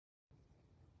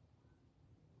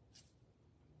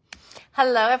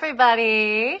Hello,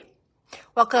 everybody.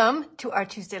 Welcome to our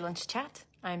Tuesday lunch chat.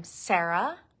 I'm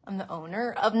Sarah. I'm the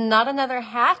owner of Not Another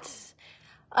Hat,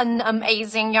 an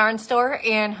amazing yarn store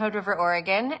in Hood River,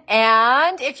 Oregon.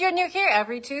 And if you're new here,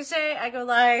 every Tuesday I go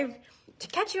live to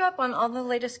catch you up on all the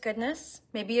latest goodness.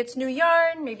 Maybe it's new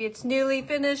yarn, maybe it's newly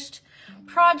finished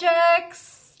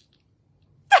projects.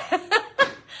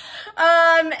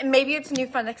 Maybe it's new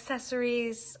fun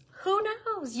accessories. Who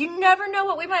knows? You never know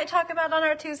what we might talk about on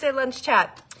our Tuesday lunch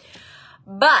chat.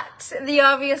 But the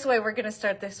obvious way we're going to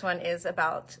start this one is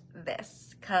about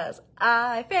this, because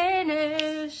I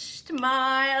finished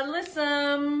my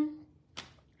Alyssum.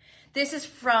 This is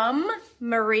from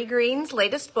Marie Greene's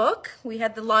latest book. We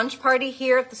had the launch party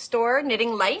here at the store,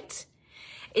 Knitting Light.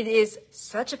 It is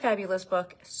such a fabulous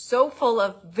book, so full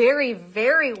of very,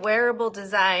 very wearable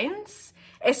designs,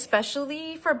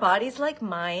 especially for bodies like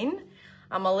mine.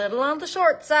 I'm a little on the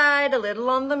short side, a little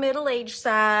on the middle-aged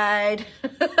side.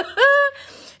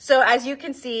 So as you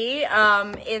can see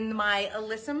in my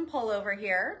Alyssum pullover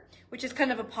here, which is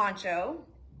kind of a poncho,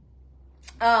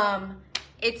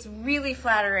 it's really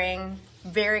flattering,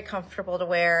 very comfortable to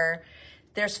wear.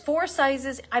 There's 4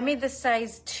 sizes. I made this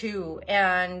size 2,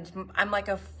 and I'm like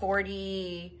a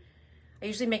 40, I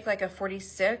usually make like a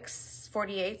 46,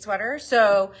 48 sweater.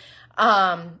 So,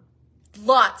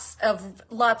 lots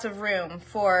of room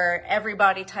for every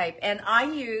body type. And I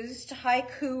used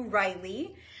HiKoo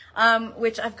Rylie,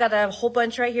 which I've got a whole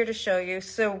bunch right here to show you.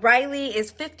 So Rylie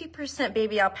is 50%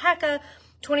 baby alpaca,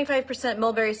 25%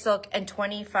 mulberry silk, and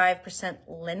 25%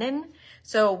 linen.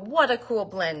 So what a cool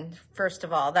blend, first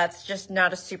of all. That's just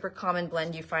not a super common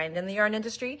blend you find in the yarn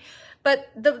industry. But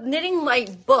the Knitting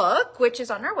Light book, which is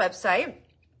on our website,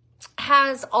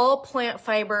 has all plant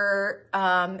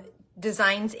fiber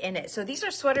designs in it. So these are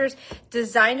sweaters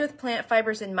designed with plant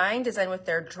fibers in mind, designed with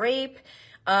their drape,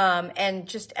 and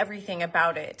just everything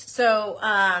about it. So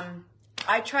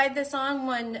I tried this on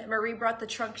when Marie brought the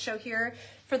trunk show here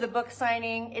for the book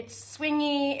signing. It's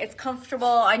swingy, it's comfortable.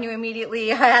 I knew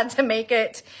immediately I had to make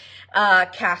it,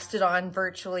 cast it on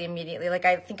virtually immediately. Like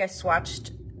I think I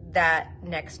swatched that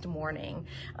next morning.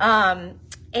 And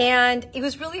it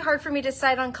was really hard for me to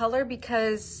decide on color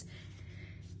because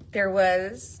there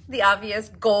was the obvious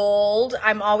gold.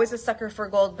 I'm always a sucker for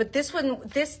gold, but this one,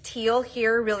 this teal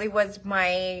here really was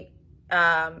my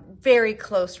very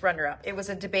close runner-up. It was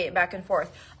a debate back and forth.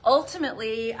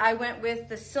 Ultimately, I went with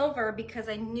the silver because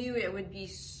I knew it would be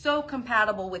so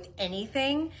compatible with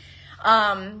anything.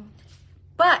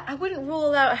 But I wouldn't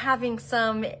rule out having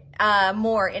some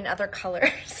more in other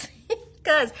colors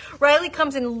because Rylie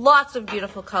comes in lots of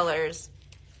beautiful colors.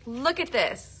 Look at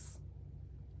this.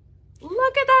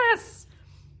 Look at this.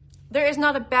 There is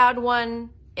not a bad one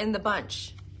in the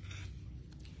bunch.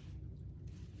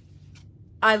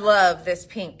 I love this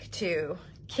pink too.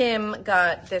 Kim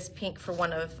got this pink for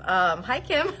one of, hi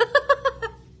Kim,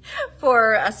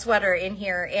 for a sweater in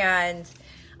here. And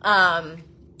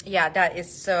yeah, that is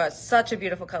such a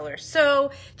beautiful color.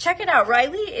 So check it out.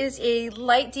 Rylie is a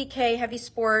light DK heavy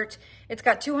sport. It's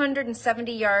got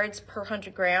 270 yards per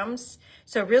 100 grams.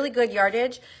 So really good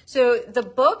yardage. So the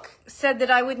book said that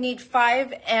I would need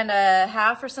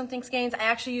 5.5 or something skeins. I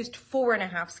actually used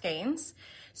 4.5 skeins.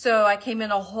 So I came in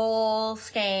a whole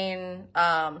skein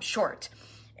short,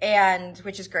 and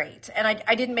which is great. And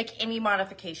I didn't make any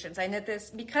modifications. I knit this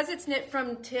because it's knit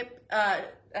from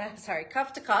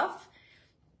cuff to cuff,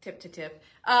 tip to tip.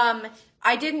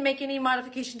 I didn't make any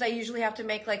modifications I usually have to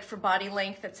make like for body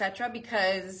length, etc.,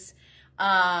 because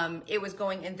it was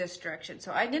going in this direction.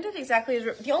 So I did it exactly as,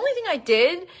 the only thing I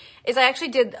did is I actually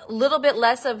did a little bit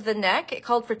less of the neck. It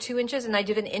called for 2 inches and I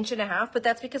did 1.5 inches, but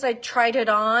that's because I tried it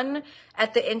on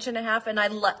at the 1.5 inches, and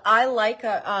I like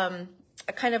a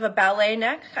kind of a ballet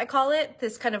neck, I call it,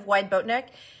 this kind of wide boat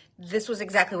neck. This was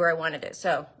exactly where I wanted it.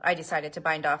 So I decided to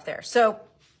bind off there. So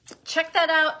check that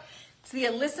out. It's the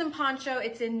Alyssum Poncho.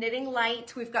 It's in Knitting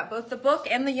Light. We've got both the book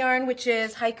and the yarn, which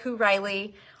is HiKoo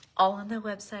Rylie, all on the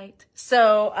website.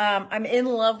 So I'm in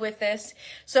love with this.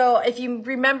 So if you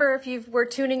remember, if you were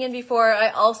tuning in before, I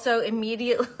also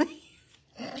immediately,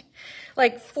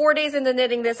 like 4 days into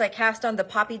knitting this, I cast on the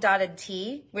poppy dotted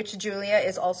tee, which Julia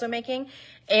is also making.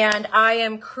 And I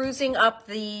am cruising up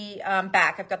the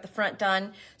back. I've got the front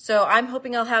done. So I'm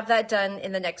hoping I'll have that done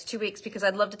in the next 2 weeks because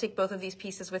I'd love to take both of these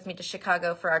pieces with me to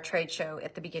Chicago for our trade show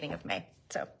at the beginning of May.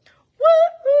 So,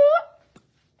 woo-hoo!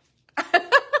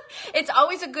 It's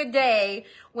always a good day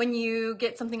when you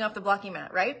get something off the blocking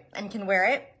mat, right? And can wear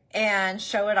it and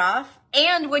show it off.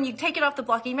 And when you take it off the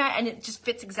blocking mat and it just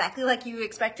fits exactly like you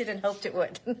expected and hoped it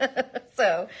would.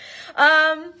 So,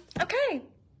 okay,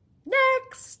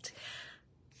 next.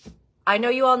 I know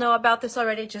you all know about this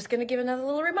already. Just going to give another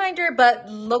little reminder, but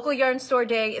Local Yarn Store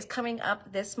Day is coming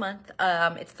up this month.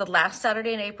 It's the last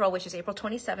Saturday in April, which is April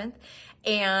 27th.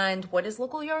 And what is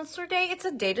Local Yarn Store Day? It's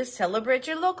a day to celebrate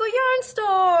your local yarn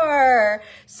store.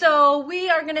 So we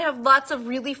are going to have lots of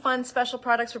really fun special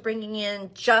products we're bringing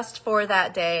in just for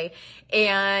that day.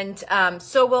 And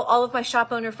so will all of my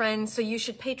shop owner friends. So you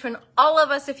should patron all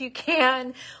of us if you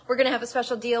can. We're going to have a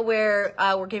special deal where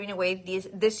we're giving away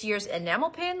this year's enamel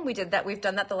pin. We've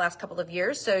done that the last couple of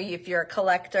years. So if you're a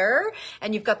collector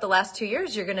and you've got the last 2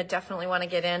 years, you're going to definitely want to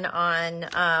get in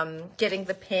on getting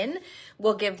the pin.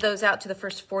 We'll give those out to the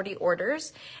first 40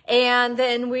 orders. And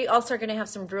then we also are going to have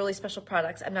some really special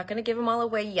products. I'm not going to give them all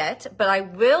away yet, but I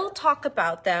will talk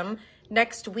about them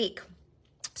next week.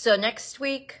 So next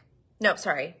week, no,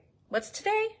 sorry. What's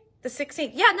today? The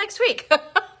 16th. Yeah, next week.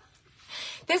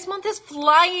 This month is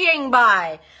flying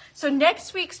by. So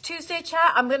next week's Tuesday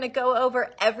chat, I'm going to go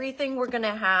over everything we're going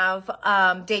to have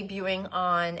debuting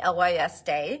on LYS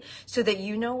Day so that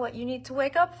you know what you need to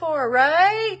wake up for,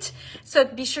 right? So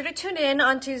be sure to tune in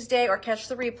on Tuesday or catch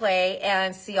the replay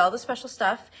and see all the special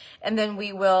stuff. And then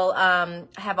we will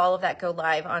have all of that go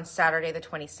live on Saturday the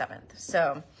 27th.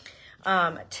 So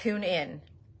tune in.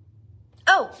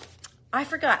 Oh, I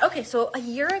forgot. Okay, so a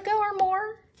year ago or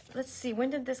more, let's see, when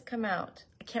did this come out?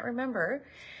 I can't remember.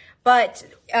 But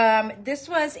this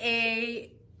was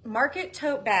a market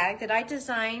tote bag that I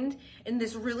designed in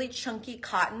this really chunky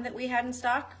cotton that we had in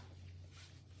stock.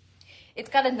 It's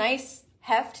got a nice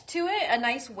heft to it, a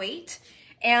nice weight,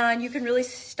 and you can really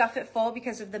stuff it full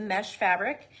because of the mesh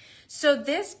fabric. So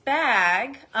this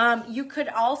bag, you could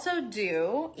also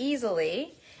do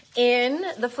easily in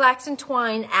the Flax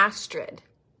Twine Astrid.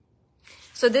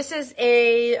 So this is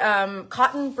a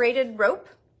cotton braided rope.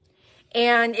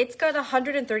 And it's got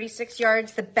 136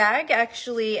 yards. The bag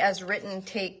actually, as written,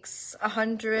 takes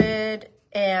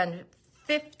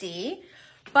 150.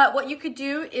 But what you could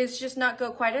do is just not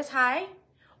go quite as high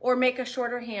or make a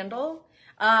shorter handle.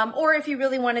 Or if you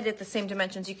really wanted it the same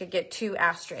dimensions, you could get 2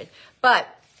 Astrid. But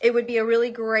it would be a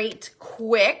really great,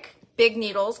 quick, big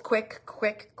needles, quick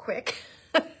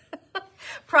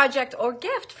project or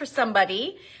gift for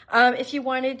somebody if you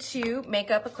wanted to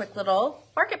make up a quick little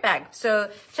market bag. So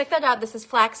check that out. This is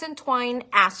Flax Twine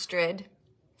Astrid.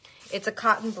 It's a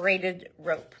cotton braided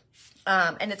rope.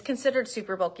 And it's considered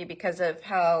super bulky because of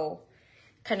how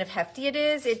kind of hefty it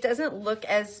is. It doesn't look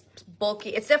as bulky.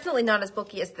 It's definitely not as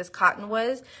bulky as this cotton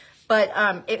was, but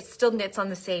it still knits on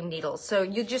the same needles. So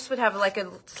you just would have like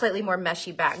a slightly more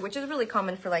meshy bag, which is really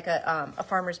common for like a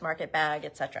farmer's market bag,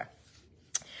 etc.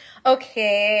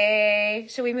 Okay,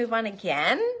 should we move on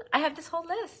again? I have this whole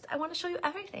list. I want to show you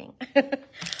everything.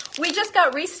 We just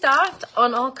got restocked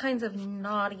on all kinds of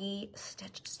naughty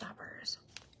stitch stoppers.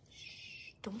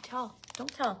 Shh, don't tell.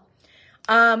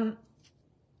 I'm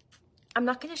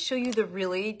not going to show you the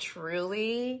really,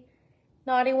 truly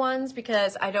naughty ones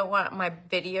because I don't want my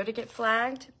video to get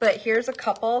flagged. But here's a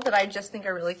couple that I just think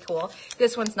are really cool.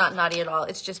 This one's not naughty at all.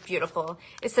 It's just beautiful.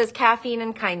 It says caffeine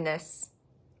and kindness.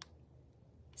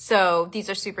 So these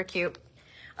are super cute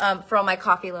for all my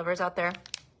coffee lovers out there.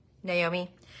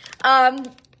 Naomi.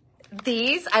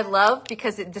 These I love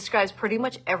because it describes pretty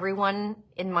much everyone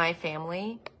in my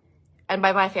family. And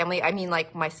by my family, I mean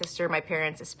like my sister, my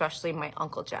parents, especially my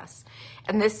Uncle Jess.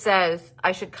 And this says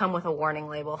I should come with a warning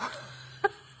label.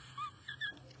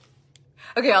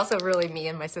 Okay, also really me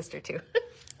and my sister too.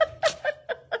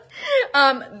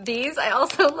 These I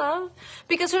also love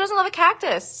because who doesn't love a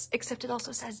cactus? Except it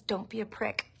also says don't be a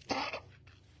prick.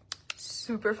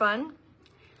 Super fun.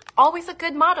 Always a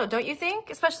good motto, don't you think?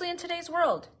 Especially in today's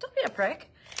world. Don't be a prick.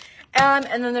 And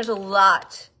then there's a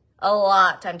lot,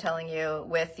 I'm telling you,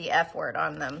 with the F word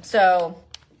on them. So,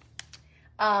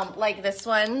 like this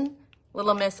one,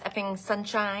 Little Miss Effing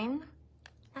Sunshine.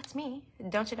 That's me,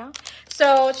 don't you know?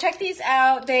 So check these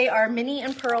out. They are Minnie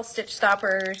Purl Stitch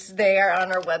Stoppers. They are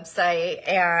on our website.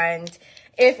 And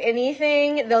if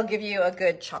anything, they'll give you a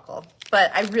good chuckle.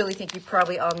 But I really think you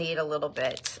probably all need a little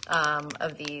bit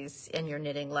of these in your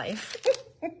knitting life.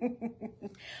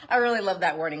 I really love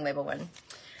that warning label one.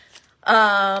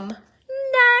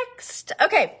 Next.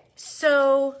 Okay,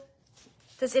 so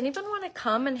does anyone want to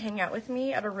come and hang out with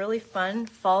me at a really fun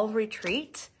fall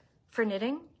retreat for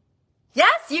knitting?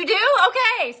 Yes, you do?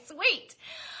 Okay, sweet.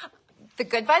 The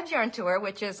Good Vibes Yarn Tour,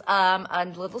 which is a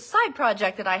little side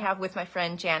project that I have with my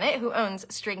friend Janet, who owns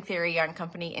String Theory Yarn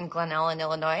Company in Glen Ellen,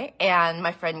 Illinois, and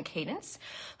my friend Cadence,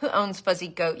 who owns Fuzzy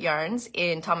Goat Yarns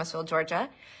in Thomasville, Georgia.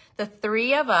 The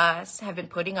 3 of us have been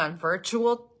putting on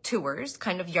virtual tours,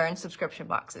 kind of yarn subscription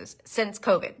boxes, since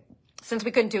COVID, since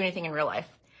we couldn't do anything in real life.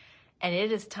 And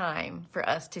it is time for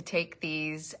us to take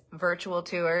these virtual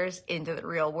tours into the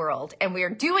real world. And we are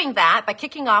doing that by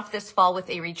kicking off this fall with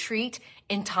a retreat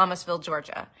in Thomasville,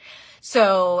 Georgia.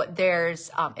 So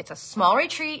it's a small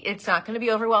retreat. It's not going to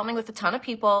be overwhelming with a ton of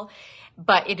people,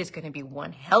 but it is going to be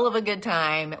one hell of a good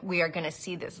time. We are going to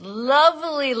see this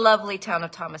lovely, lovely town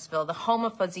of Thomasville, the home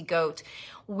of Fuzzy Goat.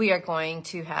 We are going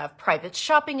to have private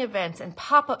shopping events and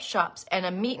pop-up shops and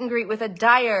a meet and greet with a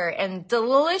dyer and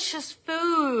delicious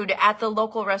food at the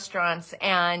local restaurants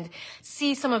and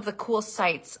see some of the cool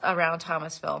sights around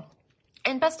Thomasville.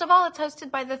 And best of all, it's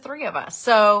hosted by the three of us.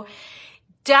 So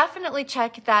definitely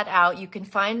check that out. You can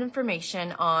find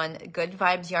information on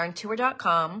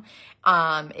goodvibesyarntour.com.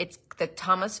 It's the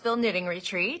Thomasville Knitting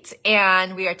Retreat,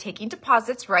 and we are taking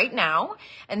deposits right now,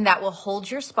 and that will hold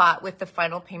your spot with the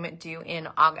final payment due in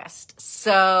August.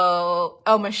 So,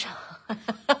 oh, Michelle,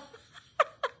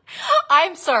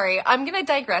 I'm sorry. I'm going to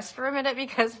digress for a minute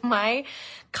because my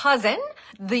cousin,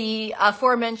 the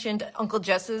aforementioned Uncle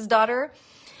Jess's daughter,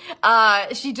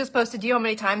 she just posted, do you know how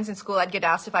many times in school I'd get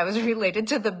asked if I was related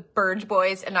to the Burge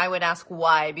boys, and I would ask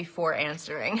why before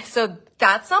answering. So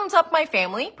that sums up my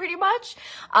family pretty much.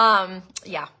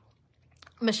 Yeah.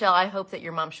 Michelle, I hope that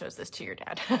your mom shows this to your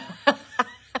dad.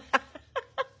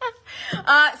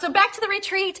 So back to the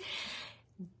retreat.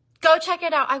 Go check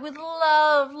it out. I would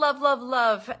love, love, love,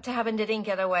 love to have a knitting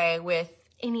getaway with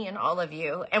any and all of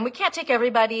you. And we can't take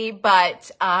everybody, but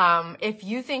if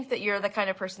you think that you're the kind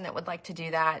of person that would like to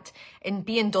do that and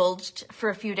be indulged for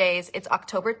a few days, it's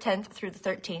October 10th through the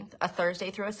 13th, a Thursday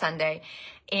through a Sunday.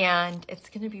 And it's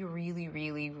going to be really,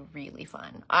 really, really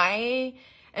fun. I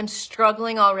am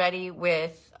struggling already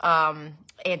with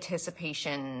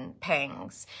anticipation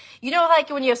pangs. You know, like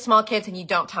when you have small kids and you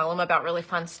don't tell them about really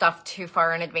fun stuff too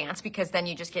far in advance, because then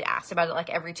you just get asked about it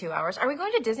like every 2 hours. Are we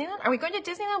going to Disneyland? Are we going to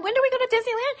Disneyland? When do we go to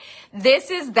Disneyland?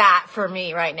 This is that for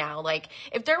me right now. Like,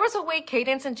 if there was a way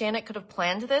Cadence and Janet could have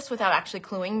planned this without actually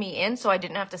cluing me in so I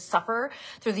didn't have to suffer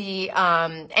through the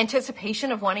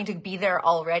anticipation of wanting to be there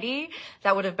already,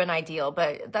 that would have been ideal.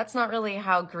 But that's not really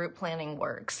how group planning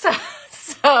works.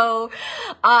 So,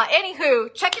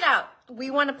 anywho, check it out. We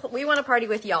want to party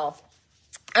with y'all.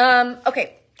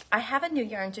 Okay, I have a new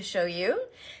yarn to show you.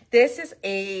 This is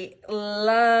a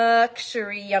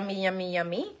luxury yummy, yummy,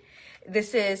 yummy.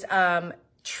 This is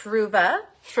Truva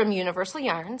from Universal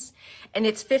Yarns, and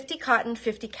it's 50 cotton,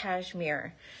 50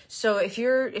 cashmere. So if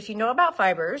you know about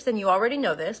fibers, then you already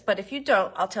know this, but if you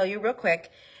don't, I'll tell you real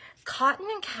quick. Cotton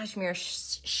and cashmere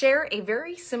share a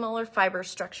very similar fiber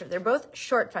structure. They're both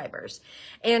short fibers.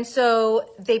 And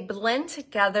so they blend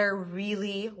together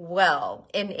really well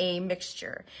in a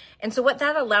mixture. And so what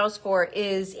that allows for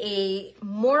is a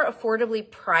more affordably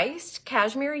priced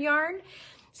cashmere yarn,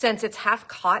 since it's half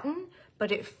cotton,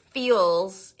 but it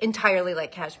feels entirely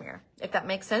like cashmere, if that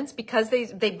makes sense, because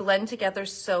they blend together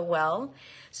so well.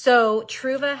 So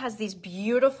Truva has these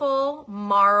beautiful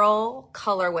marl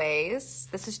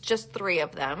colorways. This is just 3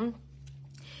 of them.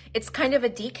 It's kind of a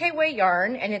DK way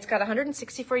yarn, and it's got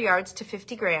 164 yards to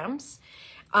 50 grams.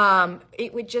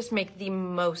 It would just make the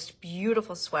most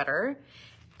beautiful sweater.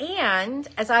 And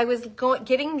as I was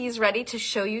getting these ready to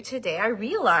show you today, I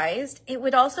realized it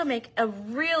would also make a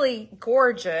really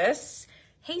gorgeous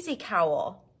hazy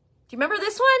cowl. Do you remember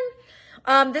this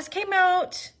one? This came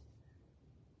out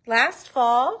last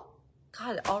fall.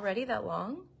 God, already that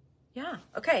long? Yeah,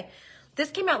 okay.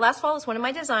 This came out last fall as one of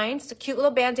my designs. It's a cute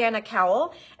little bandana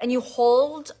cowl, and you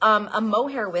hold a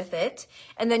mohair with it,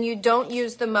 and then you don't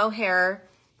use the mohair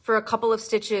for a couple of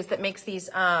stitches that makes these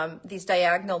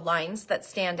diagonal lines that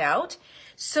stand out.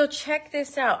 So check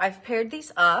this out. I've paired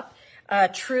these up.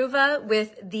 Truva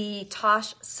with the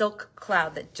Tosh Silk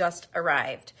Cloud that just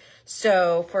arrived.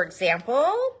 So for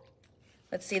example,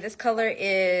 let's see, this color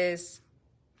is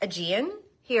Aegean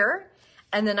here,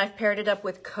 and then I've paired it up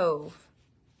with Cove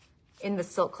in the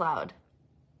Silk Cloud.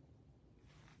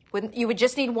 You would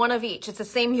just need one of each. It's the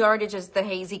same yardage as the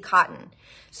hazy cotton.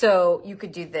 So you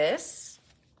could do this,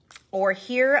 or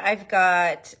here I've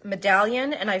got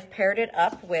Medallion, and I've paired it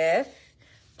up with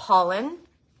Pollen.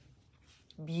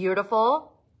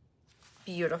 Beautiful,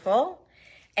 beautiful.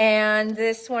 And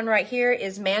this one right here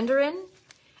is Mandarin,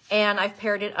 and I've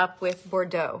paired it up with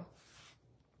Bordeaux.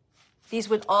 These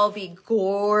would all be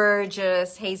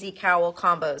gorgeous hazy cowl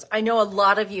combos. I know a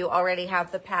lot of you already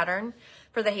have the pattern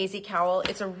for the hazy cowl.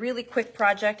 It's a really quick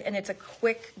project, and it's a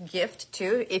quick gift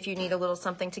too if you need a little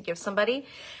something to give somebody.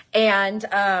 And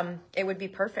it would be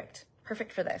perfect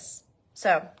for this.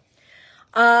 So,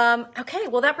 okay,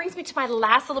 well, that brings me to my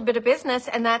last little bit of business,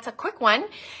 and that's a quick one.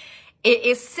 It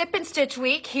is Sip and Stitch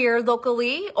Week here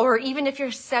locally, or even if you're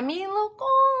semi-local,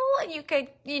 you could,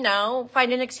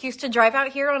 find an excuse to drive out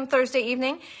here on Thursday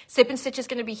evening. Sip and Stitch is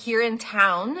going to be here in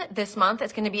town this month.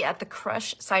 It's going to be at the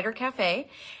Crush Cider Cafe.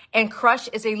 And Crush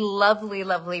is a lovely,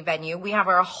 lovely venue. We have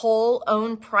our whole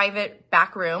own private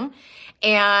back room.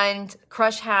 And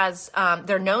Crush has,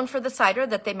 they're known for the cider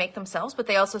that they make themselves, but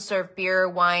they also serve beer,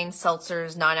 wine,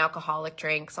 seltzers, non-alcoholic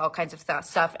drinks, all kinds of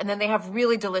stuff. And then they have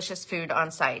really delicious food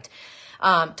on site.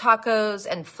 Tacos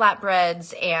and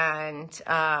flatbreads and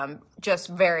just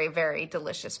very, very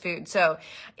delicious food. So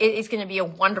it is going to be a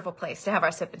wonderful place to have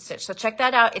our Sip and Stitch. So check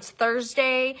that out. It's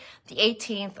Thursday, the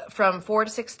 18th from 4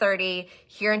 to 6:30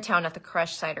 here in town at the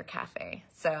Crush Cider Cafe.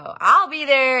 So I'll be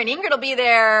there and Ingrid will be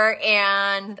there.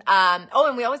 And,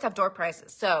 and we always have door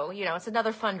prizes. So, it's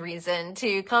another fun reason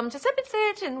to come to Sip and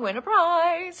Stitch and win a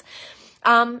prize,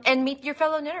 and meet your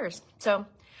fellow knitters. So,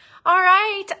 all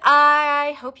right.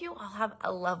 I hope you all have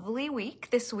a lovely week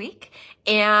this week,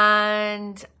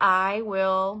 and I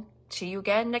will see you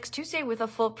again next Tuesday with a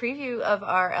full preview of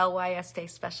our LYS Day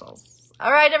specials.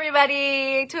 All right,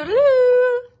 everybody.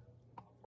 Toodaloo.